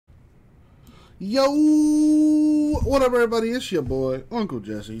Yo, what up, everybody? It's your boy, Uncle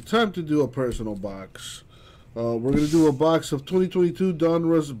Jesse. Time to do a personal box. We're going to do a box of 2022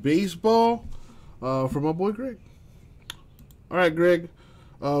 Donruss Baseball for my boy, Greg. All right, Greg.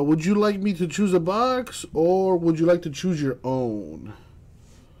 Would you like me to choose a box, or would you like to choose your own?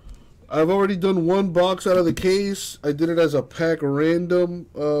 I've already done one box out of the case. I did it as a pack random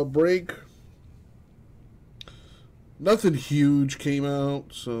break. Nothing huge came out,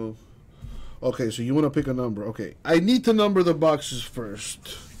 so... Okay, so you want to pick a number. Okay, I need to number the boxes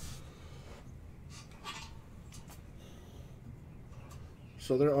first.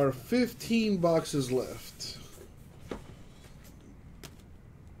 So there are 15 boxes left.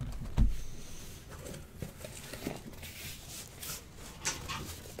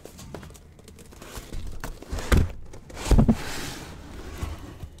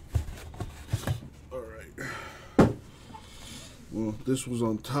 Well, this was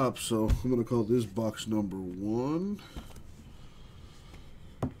on top, so I'm going to call this box number 1.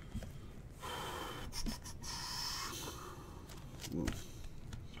 Well,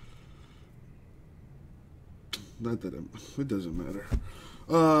 not that it doesn't matter.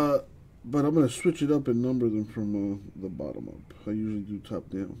 But I'm going to switch it up and number them from the bottom up. I usually do top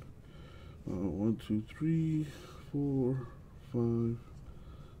down. 1, 2, 3, 4, 5,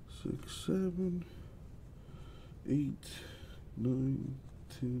 6, 7, 8, 9,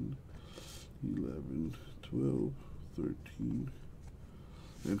 10, 11, 12, 13,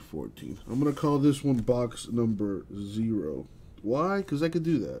 and 14. I'm going to call this one box number 0. Why? Because I could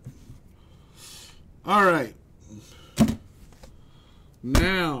do that. All right.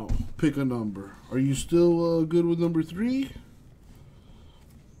 Now, pick a number. Are you still good with number 3?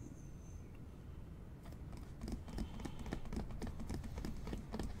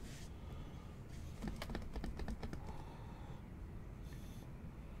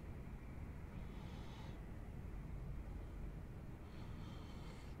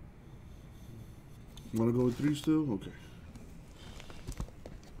 Want to go with 3 still? Okay.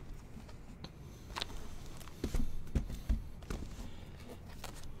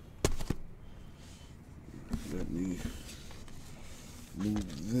 Let me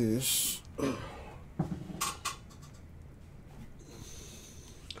move this.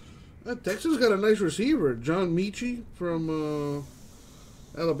 Texas got a nice receiver. John Michie from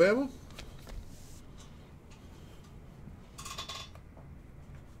Alabama.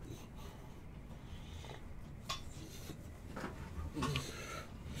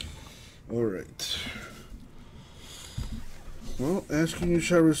 All right. Well, asking you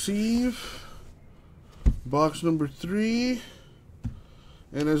shall receive. Box number 3.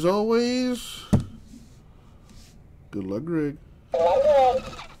 And as always, good luck, Greg.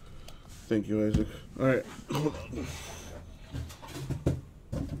 Thank you, Isaac. All right.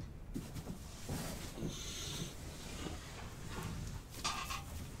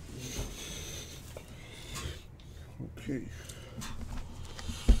 Okay.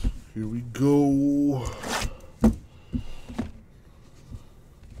 Here we go.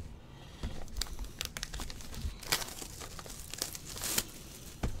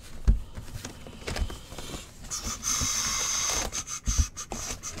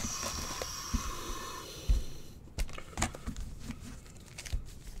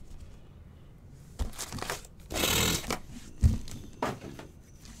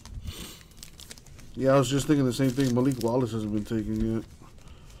 Yeah, I was just thinking the same thing. Malik Wallace hasn't been taken yet.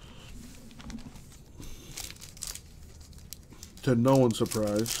 To no one's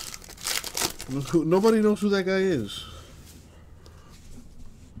surprise. Nobody knows who that guy is.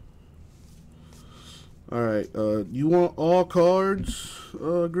 Alright, you want all cards,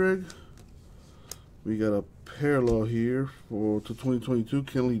 Greg? We got a parallel here for to 2022,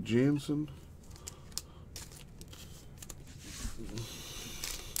 Kenley Jansen.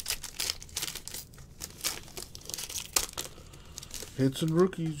 Hits and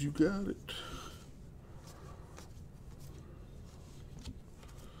rookies, you got it.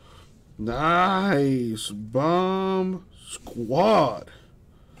 Nice. Bomb Squad.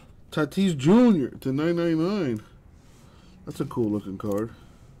 Tatis Jr. to 999. That's a cool looking card.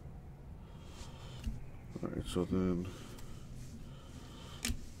 Alright, so then...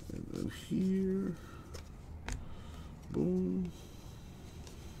 And then here... Boom.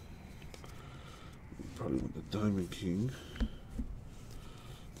 Probably want the Diamond King.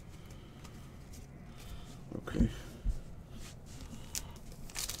 Okay.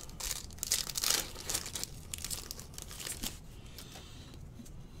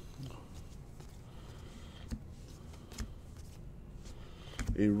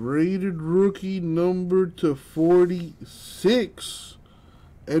 A rated rookie number to 46,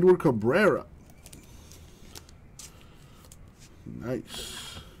 Edward Cabrera.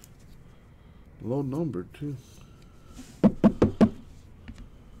 Nice. Low number too.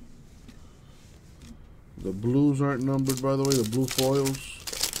 The blues aren't numbered, by the way. The blue foils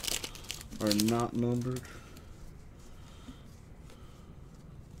are not numbered.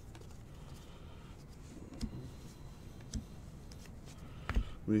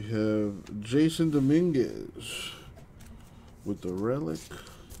 We have Jason Dominguez with the relic.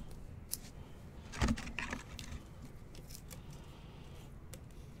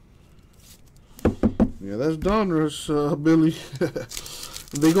 Yeah, that's Donruss, Billy.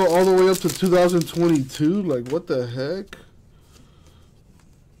 They go all the way up to 2022. Like, what the heck?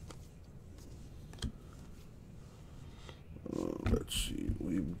 Let's see.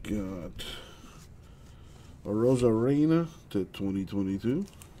 We've got a Rosa Reina to 2022.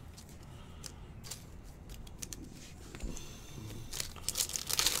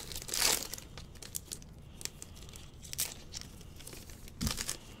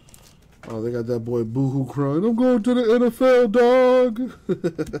 Oh, they got that boy Boohoo crying. I'm going to the NFL, dog.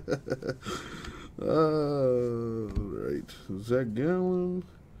 Right. Zach Gallen.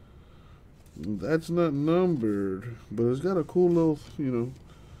 That's not numbered, but it's got a cool little, you know,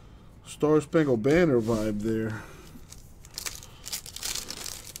 Star Spangled Banner vibe there.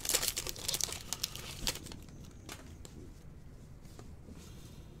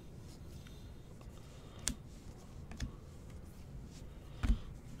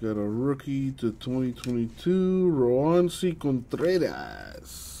 Got a rookie to 2022, Roansi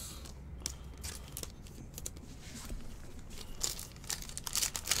Contreras.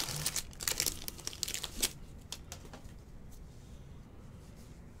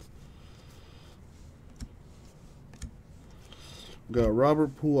 Got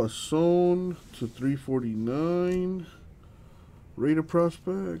Robert Puason to 349, Raider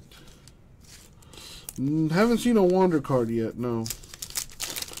prospect. Haven't seen a Wander card yet, no.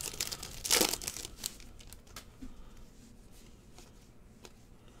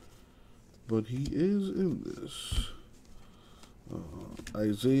 But he is in this.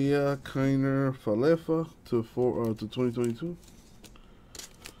 Isaiah Kiner Falefa to 2022.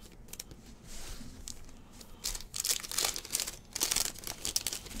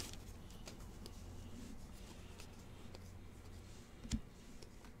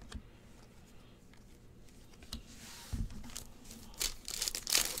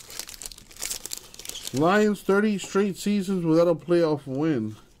 Lions 30 straight seasons without a playoff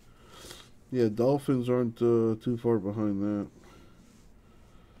win. Yeah, Dolphins aren't too far behind that.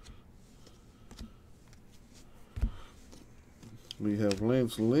 We have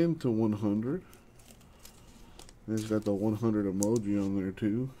Lance Lynn to 100. And he's got the 100 emoji on there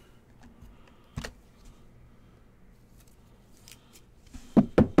too.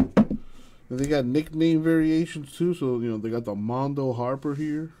 And they got nickname variations too, so you know they got the Mondo Harper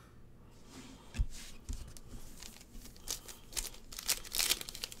here.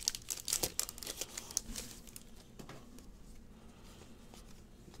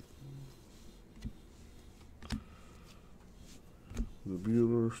 The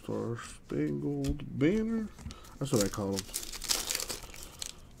Bueller Star Spangled Banner. That's what I call them.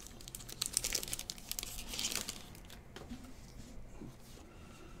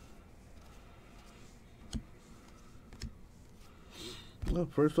 Oh,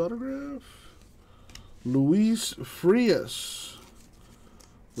 first autograph. Luis Frias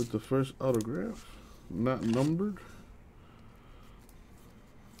with the first autograph. Not numbered.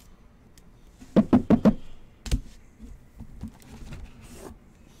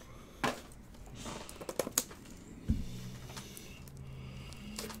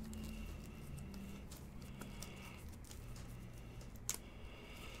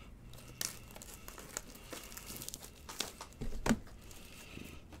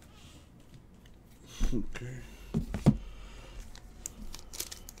 Okay.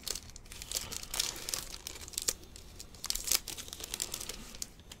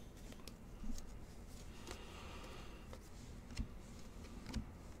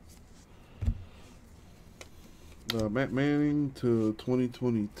 Matt Manning to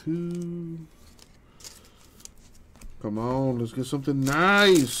 2022. Come on, let's get something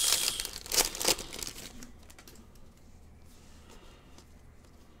nice.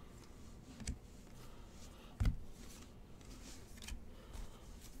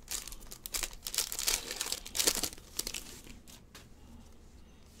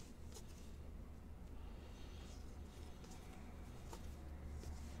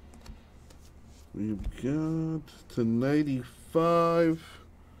 We've got to 95,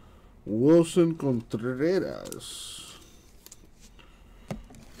 Wilson Contreras.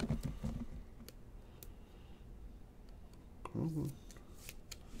 Come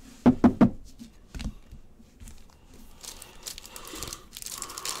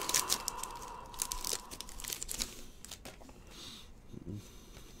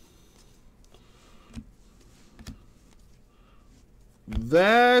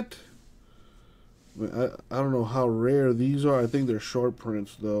That, I don't know how rare these are. I think they're short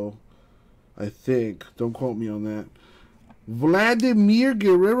prints, though. I think. Don't quote me on that. Vladimir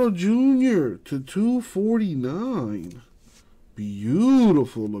Guerrero Jr. to 249.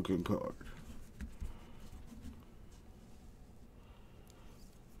 Beautiful looking card.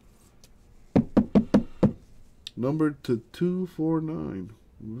 Numbered to 249.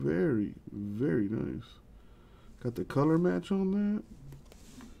 Very, very nice. Got the color match on that.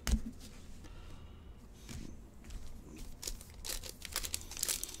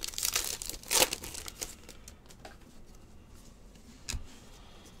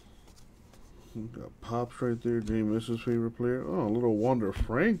 Got Pops right there, Jameis's favorite player. Oh, a little Wander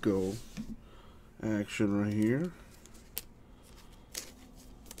Franco action right here.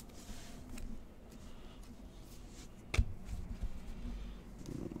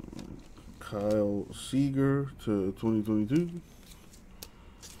 Kyle Seager to 2022.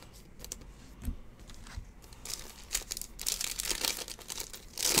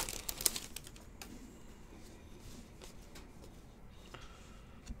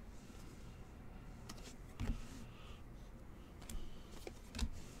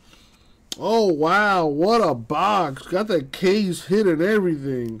 Oh, wow. What a box. Got that case hit and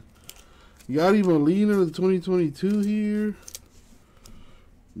everything. Yadi Molina to 2022 here.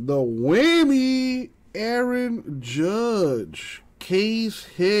 The whammy, Aaron Judge. Case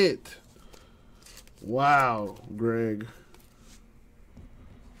hit. Wow, Greg.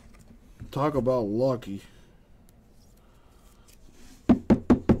 Talk about lucky.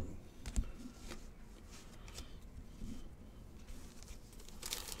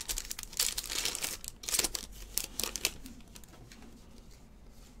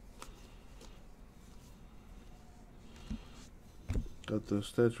 Got the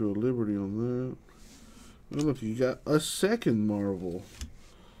Statue of Liberty on that. Oh, look, you got a second Marvel.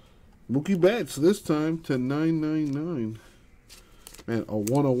 Mookie Betts this time to 999. Man, a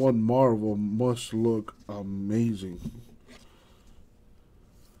 101 Marvel must look amazing.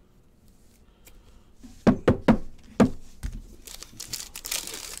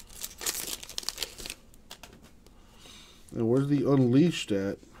 And where's the Unleashed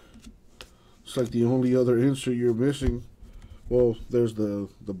at? It's like the only other insert you're missing. Well, there's the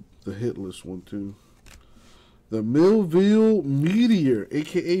hitless one too. The Millville Meteor,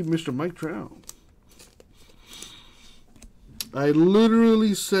 aka Mr. Mike Trout. I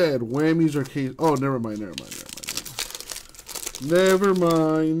literally said whammies are case. Oh, never mind. Never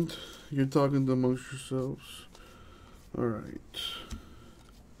mind. You're talking amongst yourselves. All right.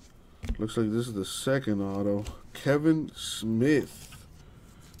 Looks like this is the second auto. Kevin Smith,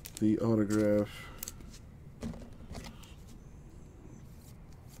 the autograph.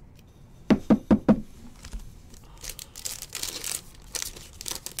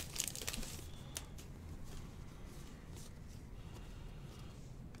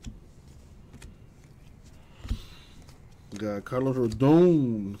 Got Carlos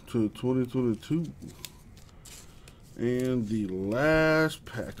Rodon to 2022. And the last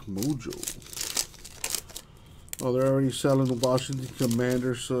pack mojo. Oh, they're already selling the Washington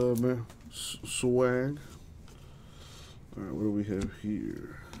Commanders swag. Alright, what do we have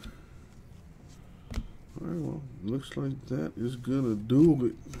here? Alright, well, looks like that is gonna do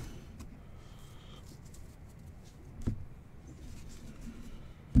it.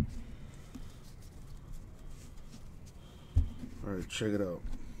 Alright, check it out.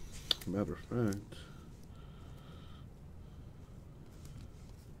 Matter of fact,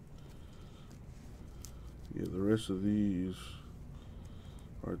 yeah, the rest of these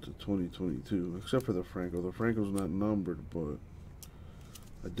are to 2022, except for the Franco. The Franco's not numbered, but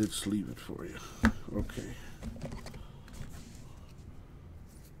I did sleeve it for you. Okay.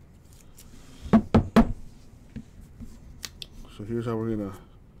 So here's how we're gonna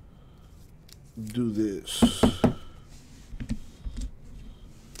do this.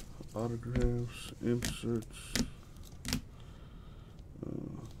 Autographs, inserts.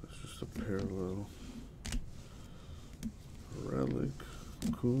 That's just a parallel. Relic.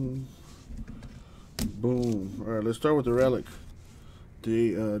 Cool. Boom. Alright, let's start with the relic.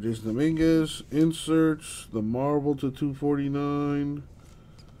 Jason Dominguez. Inserts. The Marvel to 249.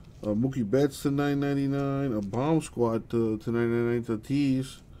 Mookie Betts to 999. A Bomb Squad to 999 to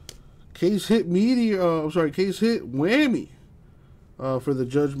tease. Case hit meteor. Case hit whammy. For the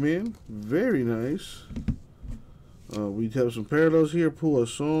Judge Man. Very nice. We have some parallels here.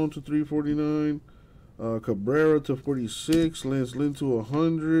 Puason to 349. Cabrera to 46. Lance Lynn to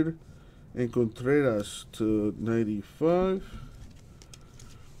 100. And Contreras to 95.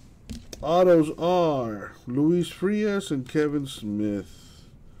 Autos are Luis Frias and Kevin Smith.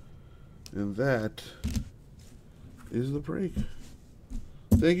 And that is the break.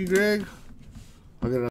 Thank you, Greg. I'll get it.